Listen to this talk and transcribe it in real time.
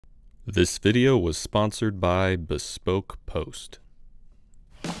This video was sponsored by Bespoke Post.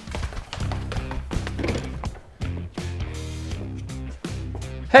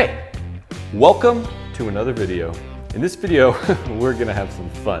 Hey, welcome to another video. In this video, we're gonna have some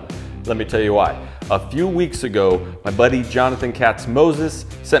fun. Let me tell you why. A few weeks ago, my buddy Jonathan Katz-Moses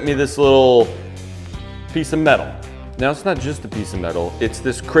sent me this little piece of metal. Now it's not just a piece of metal, it's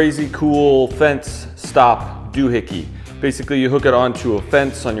this crazy cool fence stop doohickey. Basically you hook it onto a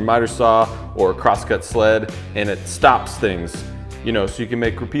fence on your miter saw or a crosscut sled and it stops things, you know, so you can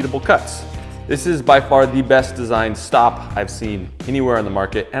make repeatable cuts. This is by far the best designed stop I've seen anywhere on the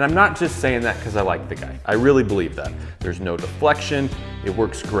market, and I'm not just saying that because I like the guy. I really believe that. There's no deflection, it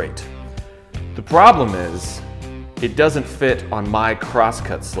works great. The problem is, it doesn't fit on my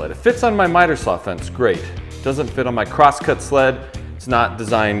crosscut sled. It fits on my miter saw fence, great. It doesn't fit on my crosscut sled, it's not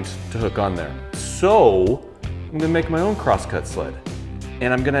designed to hook on there. So, I'm gonna make my own crosscut sled.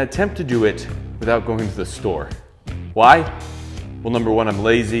 And I'm gonna attempt to do it without going to the store. Why? Well, number one, I'm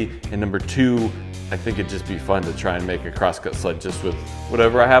lazy, and number two, I think it'd just be fun to try and make a crosscut sled just with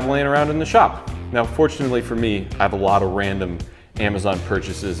whatever I have laying around in the shop. Now, fortunately for me, I have a lot of random Amazon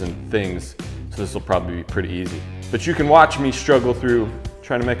purchases and things, so this will probably be pretty easy. But you can watch me struggle through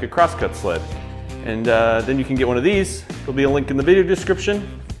trying to make a crosscut sled. And then you can get one of these. There'll be a link in the video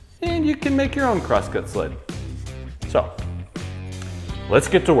description, and you can make your own crosscut sled. So, let's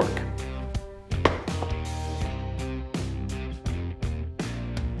get to work.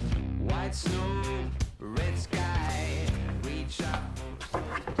 White snow, red sky, reach up.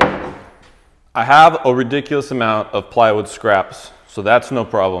 I have a ridiculous amount of plywood scraps, so that's no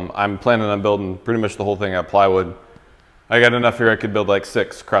problem. I'm planning on building pretty much the whole thing out of plywood. I got enough here I could build like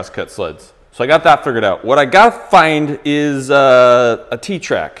 6 crosscut sleds. So I got that figured out. What I gotta find is a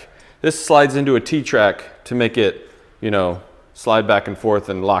T-track. This slides into a T-track to make it, you know, slide back and forth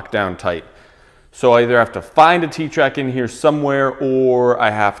and lock down tight. So I either have to find a T-track in here somewhere or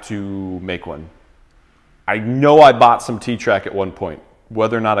I have to make one. I know I bought some T-track at one point.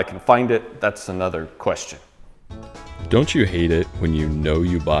 Whether or not I can find it, that's another question. Don't you hate it when you know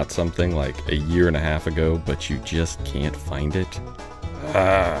you bought something like a year and a half ago, but you just can't find it?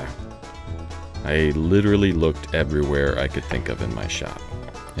 I literally looked everywhere I could think of in my shop.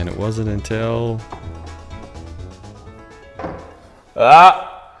 And it wasn't until... I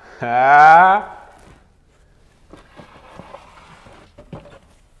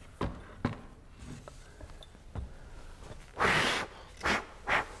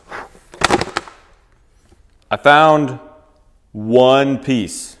found one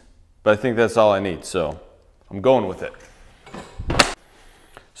piece, but I think that's all I need, so I'm going with it.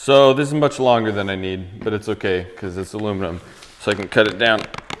 So this is much longer than I need, but it's okay because it's aluminum, so I can cut it down.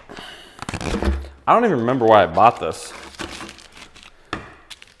 I don't even remember why I bought this.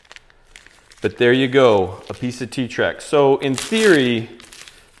 But there you go, a piece of T-track. So in theory,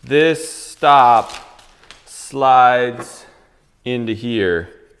 this stop slides into here.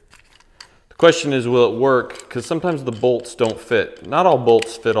 The question is, will it work? Because sometimes the bolts don't fit. Not all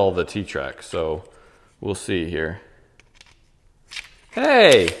bolts fit all the T-track, so we'll see here.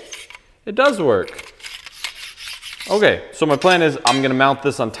 Hey, it does work. Okay, so my plan is I'm gonna mount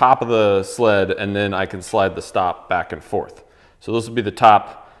this on top of the sled and then I can slide the stop back and forth. So this will be the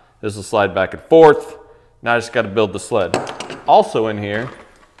top. This will slide back and forth. Now I just got to build the sled. Also in here,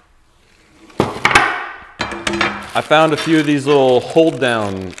 I found a few of these little hold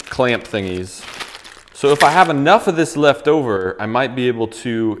down clamp thingies. So if I have enough of this left over, I might be able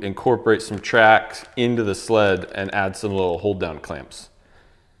to incorporate some tracks into the sled and add some little hold down clamps.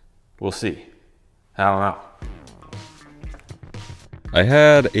 We'll see. I don't know. I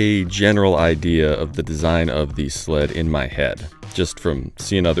had a general idea of the design of the sled in my head, just from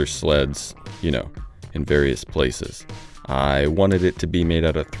seeing other sleds, you know, in various places. I wanted it to be made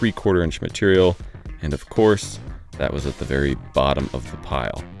out of 3/4 inch material, and of course, that was at the very bottom of the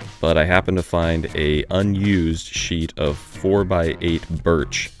pile. But I happened to find a unused sheet of 4x8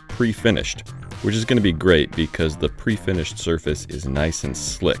 birch, pre-finished, which is going to be great because the pre-finished surface is nice and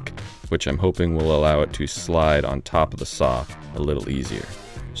slick, which I'm hoping will allow it to slide on top of the saw a little easier.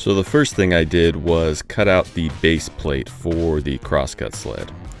 So the first thing I did was cut out the base plate for the crosscut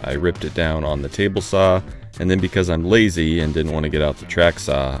sled. I ripped it down on the table saw, and then because I'm lazy and didn't want to get out the track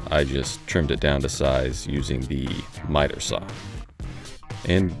saw, I just trimmed it down to size using the miter saw.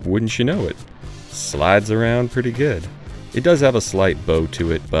 And wouldn't you know it, slides around pretty good. It does have a slight bow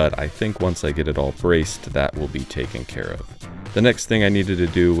to it, but I think once I get it all braced, that will be taken care of. The next thing I needed to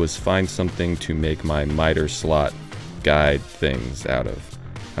do was find something to make my miter slot guide things out of.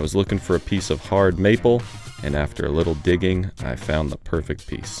 I was looking for a piece of hard maple, and after a little digging, I found the perfect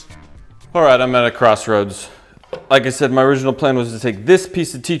piece. All right, I'm at a crossroads. Like I said, my original plan was to take this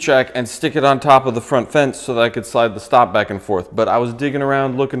piece of T-track and stick it on top of the front fence so that I could slide the stop back and forth. But I was digging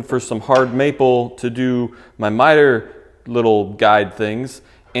around looking for some hard maple to do my miter little guide things,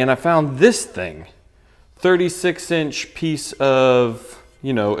 and I found this thing. 36-inch piece of,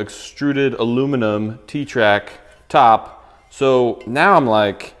 you know, extruded aluminum T-track top. So now I'm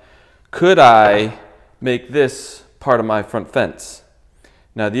like, could I make this part of my front fence?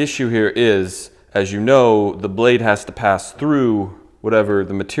 Now the issue here is, as you know, the blade has to pass through whatever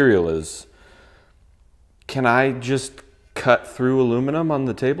the material is. Can I just cut through aluminum on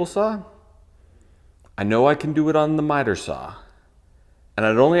the table saw? I know I can do it on the miter saw. And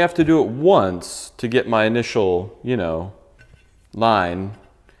I'd only have to do it once to get my initial, you know, line.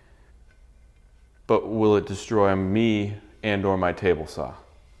 But will it destroy me and or my table saw?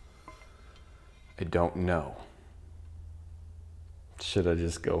 I don't know. Should I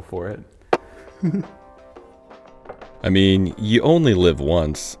just go for it? I mean, you only live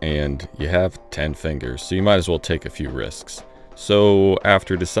once and you have 10 fingers, so you might as well take a few risks. So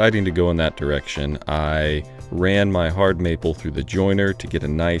after deciding to go in that direction, I ran my hard maple through the joiner to get a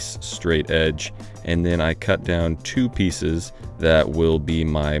nice straight edge, and then I cut down 2 pieces that will be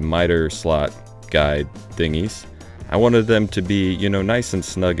my miter slot guide thingies. I wanted them to be, you know, nice and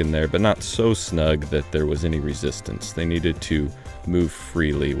snug in there, but not so snug that there was any resistance. They needed to move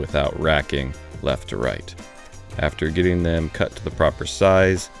freely without racking left to right. After getting them cut to the proper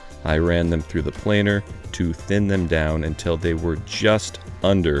size, I ran them through the planer to thin them down until they were just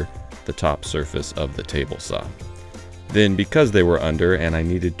under the top surface of the table saw. Then, because they were under and I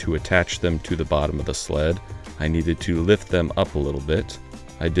needed to attach them to the bottom of the sled, I needed to lift them up a little bit.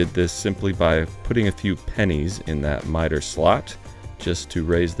 I did this simply by putting a few pennies in that miter slot just to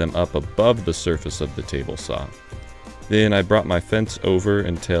raise them up above the surface of the table saw. Then I brought my fence over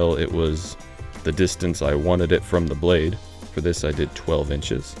until it was the distance I wanted it from the blade. For this I did 12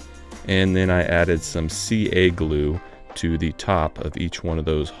 inches. And then I added some CA glue to the top of each one of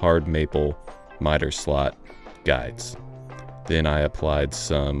those hard maple miter slot guides. Then I applied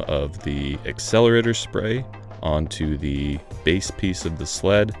some of the accelerator spray onto the base piece of the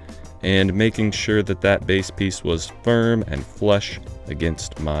sled, and making sure that that base piece was firm and flush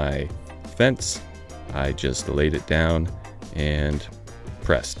against my fence, I just laid it down and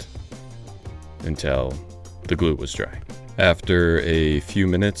pressed until the glue was dry. After a few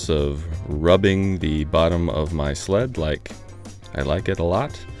minutes of rubbing the bottom of my sled like I like it a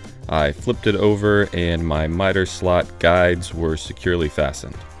lot, I flipped it over and my miter slot guides were securely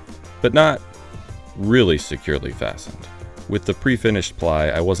fastened, but not really securely fastened. With the pre-finished ply,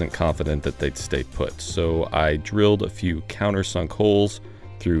 I wasn't confident that they'd stay put, so I drilled a few countersunk holes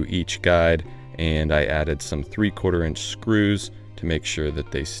through each guide, and I added some 3/4 inch screws to make sure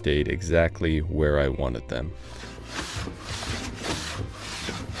that they stayed exactly where I wanted them.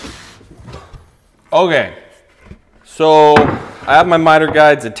 Okay, so I have my miter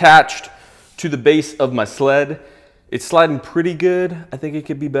guides attached to the base of my sled. It's sliding pretty good. I think it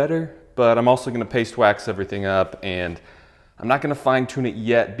could be better, but I'm also gonna paste wax everything up, and I'm not gonna fine tune it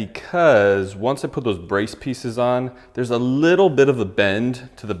yet because once I put those brace pieces on, there's a little bit of a bend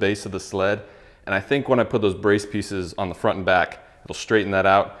to the base of the sled. And I think when I put those brace pieces on the front and back, it'll straighten that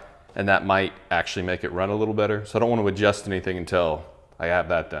out, and that might actually make it run a little better. So I don't want to adjust anything until I have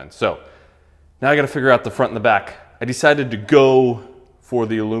that done. So now I got to figure out the front and the back. I decided to go for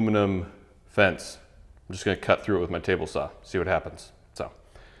the aluminum fence. I'm just going to cut through it with my table saw, see what happens.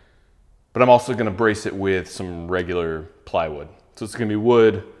 But I'm also going to brace it with some regular plywood. So it's going to be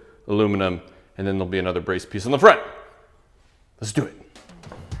wood, aluminum, and then there'll be another brace piece on the front. Let's do it.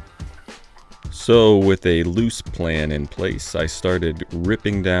 So with a loose plan in place, I started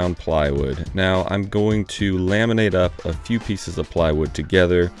ripping down plywood. Now I'm going to laminate up a few pieces of plywood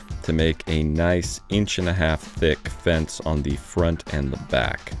together to make a nice 1.5 inch thick fence on the front and the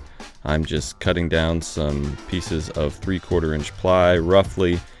back. I'm just cutting down some pieces of 3/4 inch ply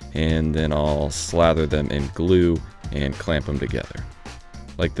roughly, and then I'll slather them in glue and clamp them together.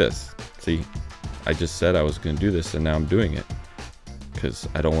 Like this. See, I just said I was going to do this and now I'm doing it, because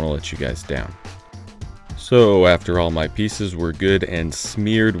I don't want to let you guys down. So after all my pieces were good and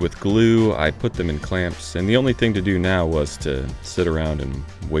smeared with glue, I put them in clamps, and the only thing to do now was to sit around and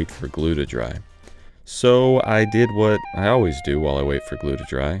wait for glue to dry. So I did what I always do while I wait for glue to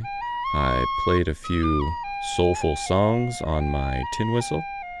dry. I played a few soulful songs on my tin whistle,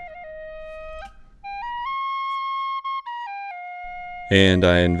 and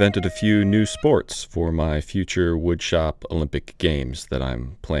I invented a few new sports for my future woodshop Olympic Games that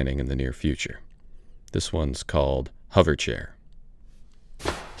I'm planning in the near future. This one's called hover chair.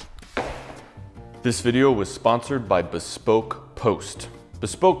 This video was sponsored by Bespoke Post.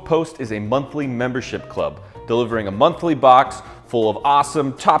 Bespoke Post is a monthly membership club delivering a monthly box full of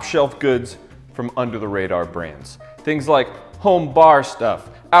awesome top shelf goods from under the radar brands. Things like home bar stuff,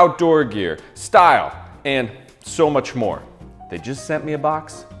 outdoor gear, style, and so much more. They just sent me a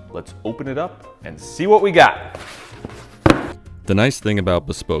box. Let's open it up and see what we got. The nice thing about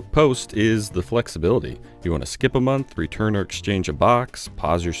Bespoke Post is the flexibility. You want to skip a month, return or exchange a box,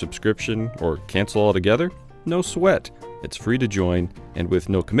 pause your subscription, or cancel altogether? No sweat. It's free to join, and with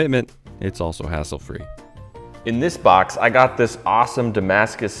no commitment, it's also hassle-free. In this box, I got this awesome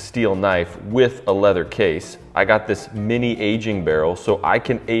Damascus steel knife with a leather case. I got this mini aging barrel so I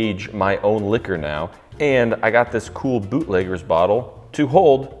can age my own liquor now. And I got this cool bootlegger's bottle to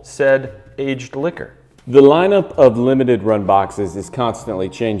hold said aged liquor. The lineup of limited run boxes is constantly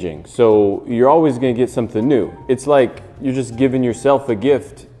changing, so you're always going to get something new. It's like you're just giving yourself a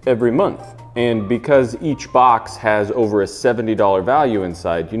gift every month. And because each box has over a $70 value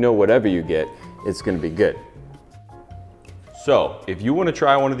inside, you know whatever you get, it's going to be good. So if you want to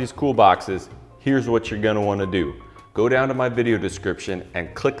try one of these cool boxes, here's what you're going to want to do. Go down to my video description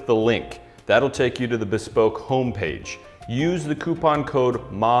and click the link. That'll take you to the Bespoke homepage. Use the coupon code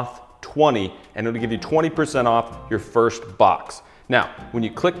MOTH20 and it'll give you 20% off your first box. Now, when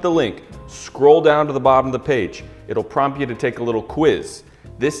you click the link, scroll down to the bottom of the page. It'll prompt you to take a little quiz.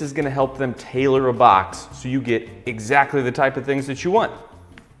 This is going to help them tailor a box so you get exactly the type of things that you want.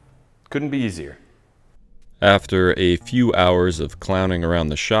 Couldn't be easier. After a few hours of clowning around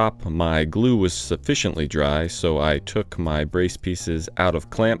the shop, my glue was sufficiently dry, so I took my brace pieces out of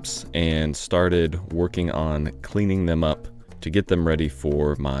clamps and started working on cleaning them up to get them ready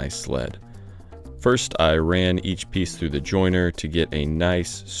for my sled. First, I ran each piece through the joiner to get a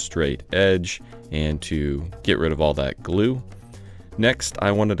nice straight edge and to get rid of all that glue. Next,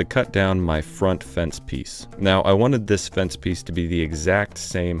 I wanted to cut down my front fence piece. Now, I wanted this fence piece to be the exact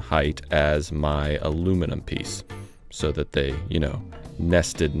same height as my aluminum piece so that they,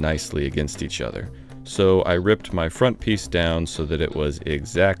 nested nicely against each other. So I ripped my front piece down so that it was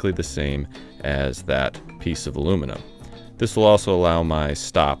exactly the same as that piece of aluminum. This will also allow my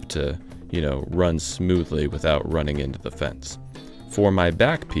stop to, run smoothly without running into the fence. For my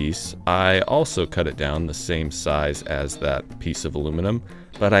back piece, I also cut it down the same size as that piece of aluminum,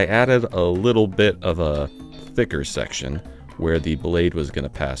 but I added a little bit of a thicker section where the blade was going to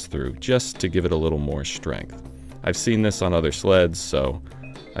pass through, just to give it a little more strength. I've seen this on other sleds, so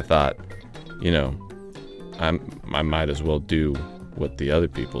I thought, I might as well do what the other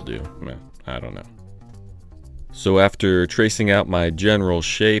people do. I don't know. So after tracing out my general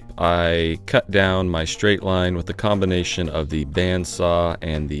shape, I cut down my straight line with a combination of the bandsaw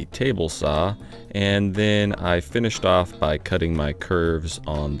and the table saw, and then I finished off by cutting my curves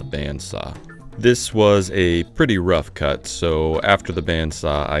on the bandsaw. This was a pretty rough cut, so after the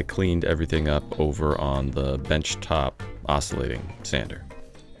bandsaw, I cleaned everything up over on the benchtop oscillating sander.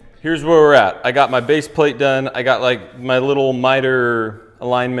 Here's where we're at. I got my base plate done. I got like my little miter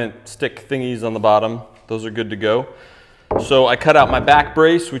alignment stick thingies on the bottom. Those are good to go. So I cut out my back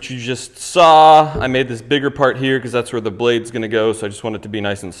brace, which you just saw. I made this bigger part here because that's where the blade's gonna go. So I just want it to be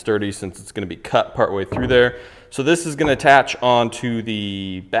nice and sturdy since it's gonna be cut partway through there. So this is gonna attach onto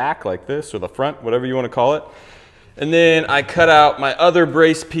the back like this, or the front, whatever you wanna call it. And then I cut out my other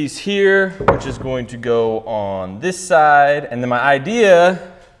brace piece here, which is going to go on this side. And then my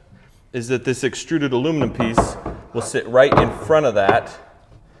idea is that this extruded aluminum piece will sit right in front of that,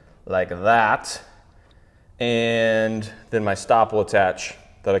 like that. And then my stop will attach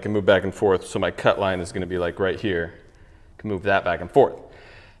that I can move back and forth. So my cut line is going to be like right here. I can move that back and forth.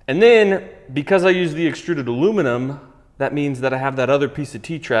 And then because I use the extruded aluminum, that means that I have that other piece of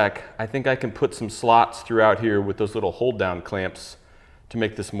T-track. I think I can put some slots throughout here with those little hold down clamps to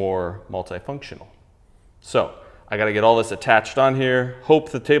make this more multifunctional. So I got to get all this attached on here. Hope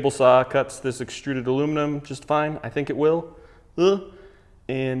the table saw cuts this extruded aluminum just fine. I think it will.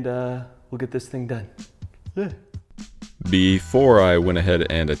 And we'll get this thing done. Before I went ahead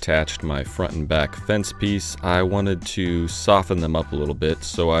and attached my front and back fence piece, I wanted to soften them up a little bit,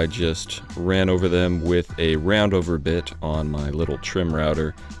 so I just ran over them with a roundover bit on my little trim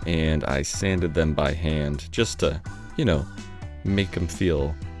router, and I sanded them by hand just to, make them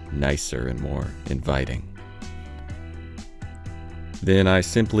feel nicer and more inviting. Then I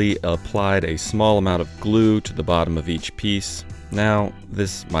simply applied a small amount of glue to the bottom of each piece. Now,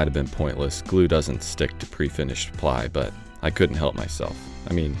 this might have been pointless. Glue doesn't stick to pre-finished ply, but I couldn't help myself.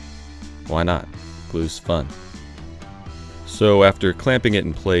 I mean, why not? Glue's fun. So after clamping it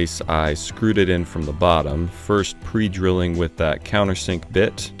in place, I screwed it in from the bottom, first pre-drilling with that countersink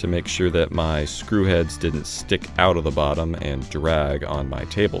bit to make sure that my screw heads didn't stick out of the bottom and drag on my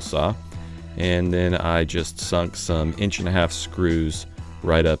table saw. And then I just sunk some 1.5" screws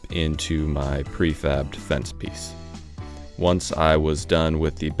right up into my prefabbed fence piece. Once I was done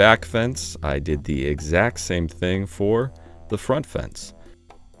with the back fence, I did the exact same thing for the front fence.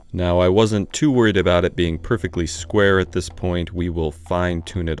 Now, I wasn't too worried about it being perfectly square at this point. We will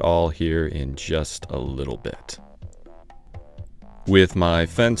fine-tune it all here in just a little bit. With my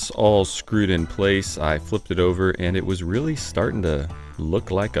fence all screwed in place, I flipped it over and it was really starting to look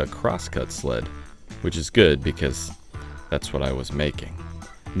like a crosscut sled, which is good because that's what I was making.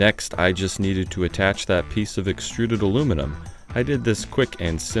 Next, I just needed to attach that piece of extruded aluminum. I did this quick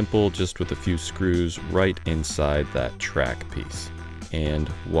and simple, just with a few screws right inside that track piece. And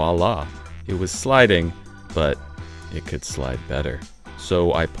voila, it was sliding, but it could slide better.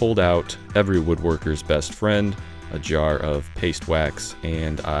 So I pulled out every woodworker's best friend, a jar of paste wax,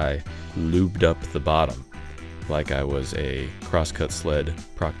 and I lubed up the bottom like I was a crosscut sled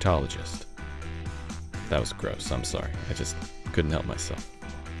proctologist. That was gross, I'm sorry. I just couldn't help myself.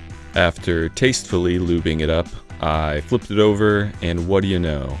 After tastefully lubing it up, I flipped it over, and what do you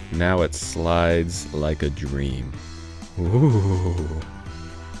know? Now it slides like a dream. Ooh.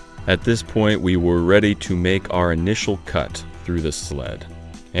 At this point, we were ready to make our initial cut through the sled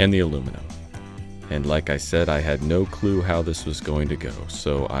and the aluminum. And like I said, I had no clue how this was going to go,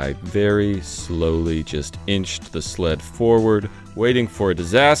 so I very slowly just inched the sled forward, waiting for a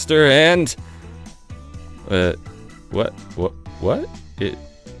disaster, and... What?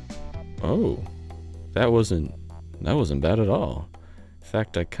 Oh, that wasn't bad at all. In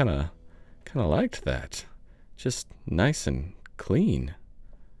fact, I kinda liked that. Just nice and clean.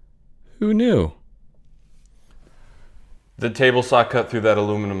 Who knew? The table saw cut through that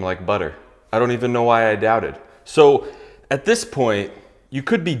aluminum like butter. I don't even know why I doubted. So at this point, you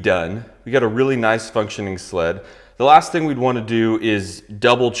could be done. We got a really nice functioning sled. The last thing we'd want to do is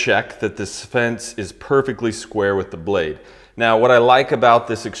double check that this fence is perfectly square with the blade. Now, what I like about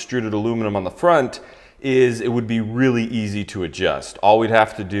this extruded aluminum on the front is it would be really easy to adjust. All we'd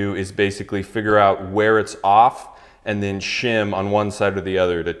have to do is basically figure out where it's off and then shim on one side or the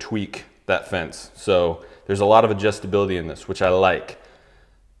other to tweak that fence. So there's a lot of adjustability in this, which I like.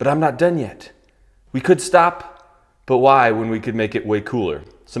 But I'm not done yet. We could stop, but why when we could make it way cooler?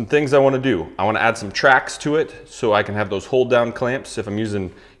 Some things I want to do. I want to add some tracks to it so I can have those hold down clamps. If I'm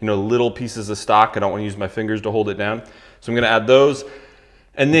using, little pieces of stock, I don't want to use my fingers to hold it down. So I'm going to add those.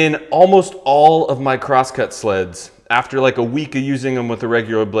 And then almost all of my crosscut sleds, after like a week of using them with a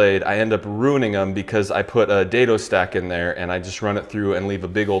regular blade, I end up ruining them because I put a dado stack in there and I just run it through and leave a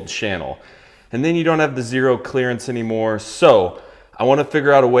big old channel. And then you don't have the zero clearance anymore. So I want to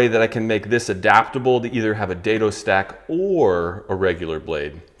figure out a way that I can make this adaptable to either have a dado stack or a regular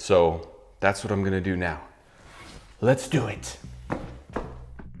blade. So that's what I'm going to do now. Let's do it.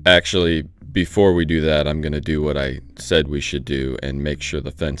 Actually, before we do that, I'm going to do what I said we should do and make sure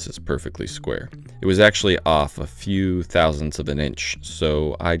the fence is perfectly square. It was actually off a few thousandths of an inch,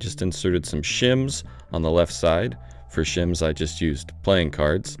 so I just inserted some shims on the left side. For shims, I just used playing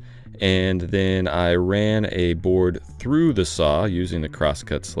cards. And then I ran a board through the saw using the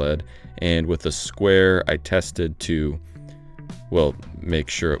crosscut sled, and with a square I tested to, well, make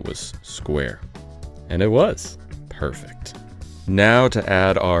sure it was square. And it was. Perfect. Now to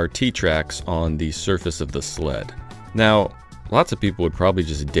add our T-tracks on the surface of the sled. Now, lots of people would probably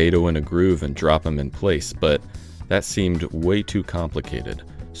just dado in a groove and drop them in place, but that seemed way too complicated.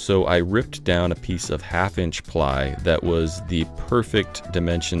 So I ripped down a piece of 1/2 inch ply that was the perfect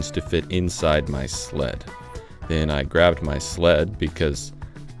dimensions to fit inside my sled. Then I grabbed my sled, because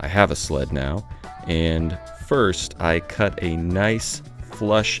I have a sled now, and first I cut a nice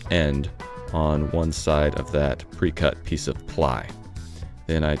flush end on one side of that pre-cut piece of ply.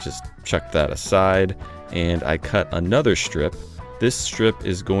 Then I just chucked that aside and I cut another strip. This strip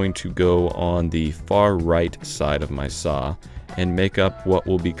is going to go on the far right side of my saw and make up what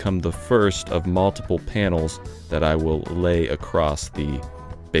will become the first of multiple panels that I will lay across the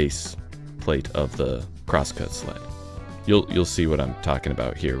base plate of the crosscut sled. You'll see what I'm talking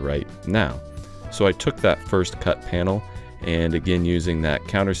about here right now. So I took that first cut panel, and again using that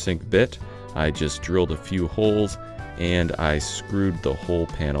countersink bit, I just drilled a few holes and I screwed the whole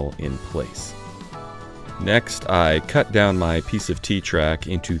panel in place. Next, I cut down my piece of T-track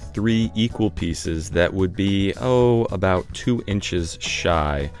into 3 equal pieces that would be, about 2 inches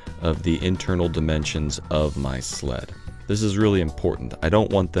shy of the internal dimensions of my sled. This is really important. I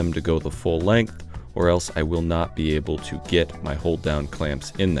don't want them to go the full length or else I will not be able to get my hold down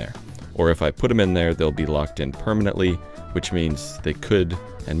clamps in there. Or if I put them in there, they'll be locked in permanently, which means they could,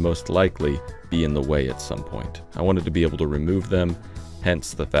 and most likely, be in the way at some point. I wanted to be able to remove them,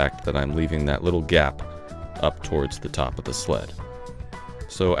 hence the fact that I'm leaving that little gap up towards the top of the sled.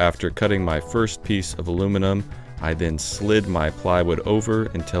 So after cutting my first piece of aluminum, I then slid my plywood over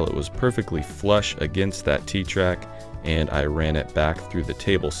until it was perfectly flush against that T-track, and I ran it back through the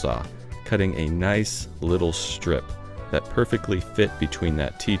table saw, cutting a nice little strip that perfectly fit between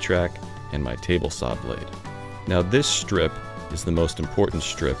that T-track and my table saw blade. Now this strip is the most important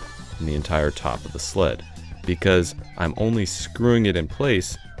strip in the entire top of the sled. Because I'm only screwing it in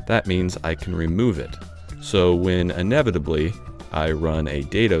place, that means I can remove it. So when inevitably I run a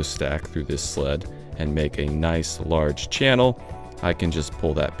dado stack through this sled and make a nice large channel, I can just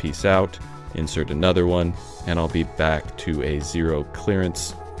pull that piece out, insert another one, and I'll be back to a zero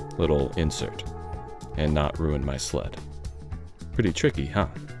clearance little insert and not ruin my sled. Pretty tricky, huh?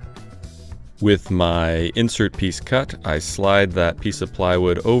 With my insert piece cut, I slide that piece of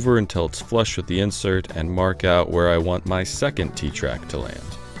plywood over until it's flush with the insert and mark out where I want my second T-track to land.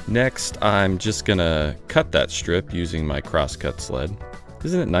 Next, I'm just gonna cut that strip using my crosscut sled.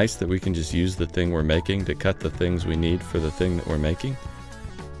 Isn't it nice that we can just use the thing we're making to cut the things we need for the thing that we're making?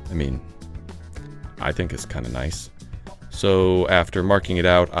 I mean, I think it's kind of nice. So after marking it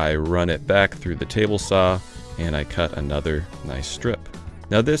out, I run it back through the table saw and I cut another nice strip.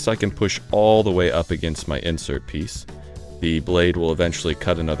 Now this I can push all the way up against my insert piece. The blade will eventually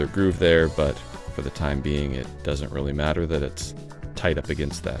cut another groove there, but for the time being it doesn't really matter that it's tight up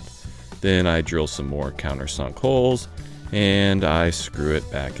against that. Then I drill some more countersunk holes and I screw it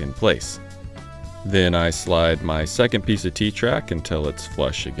back in place. Then I slide my second piece of T-track until it's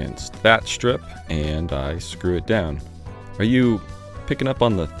flush against that strip and I screw it down. Are you picking up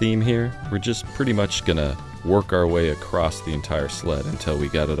on the theme here? We're just pretty much gonna work our way across the entire sled until we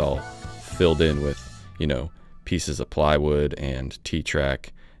got it all filled in with, you know, pieces of plywood and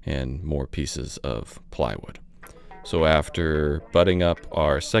T-track and more pieces of plywood. So after butting up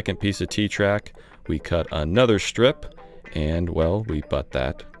our second piece of T-track, we cut another strip and, well, we butt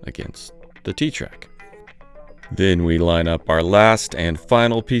that against the T-track. Then we line up our last and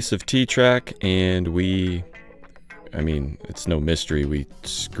final piece of T-track and it's no mystery, we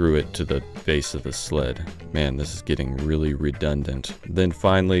screw it to the base of the sled. Man, this is getting really redundant. Then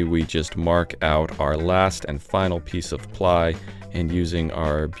finally, we just mark out our last and final piece of ply, and using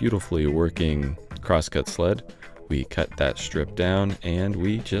our beautifully working crosscut sled, we cut that strip down and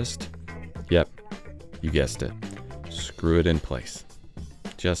we just, yep, you guessed it, screw it in place.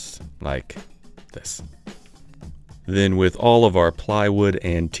 Just like this. Then with all of our plywood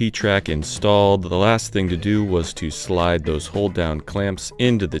and T-track installed, the last thing to do was to slide those hold down clamps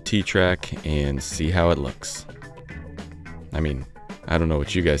into the T-track and see how it looks. I mean, I don't know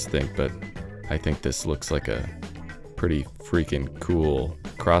what you guys think, but I think this looks like a pretty freaking cool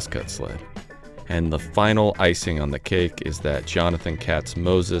crosscut sled. And the final icing on the cake is that Jonathan Katz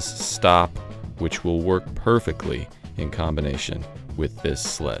Moses stop, which will work perfectly in combination with this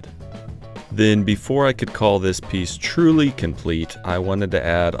sled. Then before I could call this piece truly complete, I wanted to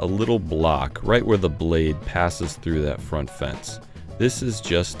add a little block right where the blade passes through that front fence. This is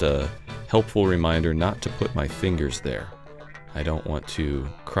just a helpful reminder not to put my fingers there. I don't want to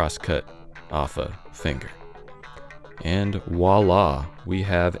cross-cut off a finger. And voila, we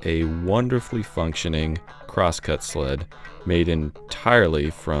have a wonderfully functioning crosscut sled made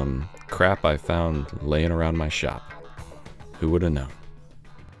entirely from crap I found laying around my shop. Who would have known?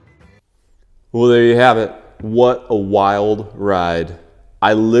 Well, there you have it. What a wild ride.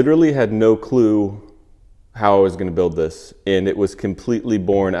 I literally had no clue how I was going to build this, and it was completely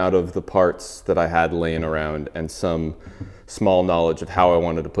born out of the parts that I had laying around and some small knowledge of how I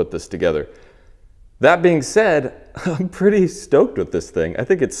wanted to put this together. That being said, I'm pretty stoked with this thing. I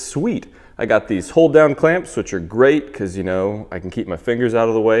think it's sweet. I got these hold down clamps, which are great because, you know, I can keep my fingers out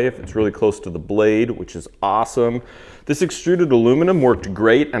of the way if it's really close to the blade, which is awesome. This extruded aluminum worked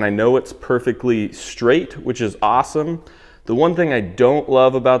great, and I know it's perfectly straight, which is awesome. The one thing I don't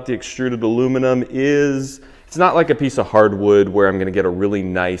love about the extruded aluminum is it's not like a piece of hardwood where I'm gonna get a really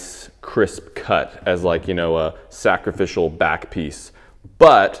nice crisp cut as, like, you know, a sacrificial back piece.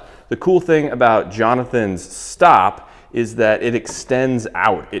 But the cool thing about Jonathan's stop is that it extends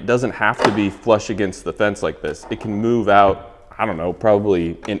out. It doesn't have to be flush against the fence like this. It can move out, I don't know,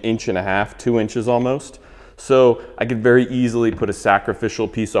 probably 1.5 inches, 2 inches almost. So I could very easily put a sacrificial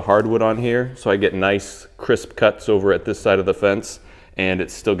piece of hardwood on here so I get nice crisp cuts over at this side of the fence, and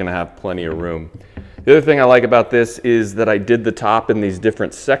it's still gonna have plenty of room. The other thing I like about this is that I did the top in these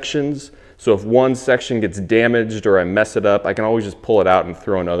different sections. So if one section gets damaged or I mess it up, I can always just pull it out and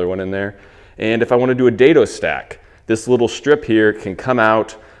throw another one in there. And if I want to do a dado stack, this little strip here can come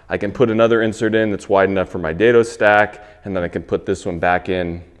out. I can put another insert in that's wide enough for my dado stack, and then I can put this one back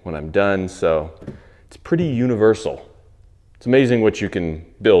in when I'm done. So it's pretty universal. It's amazing what you can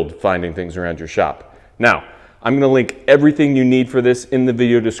build finding things around your shop. Now, I'm going to link everything you need for this in the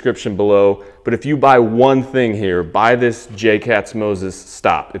video description below, but if you buy one thing here, buy this J. Katz Moses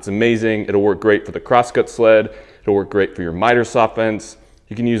stop. It's amazing. It'll work great for the crosscut sled. It'll work great for your miter saw fence.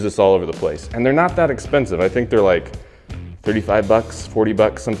 You can use this all over the place. And they're not that expensive. I think they're like 35 bucks, 40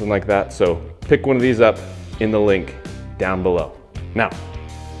 bucks, something like that. So pick one of these up in the link down below. Now,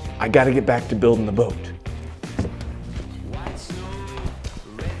 I got to get back to building the boat.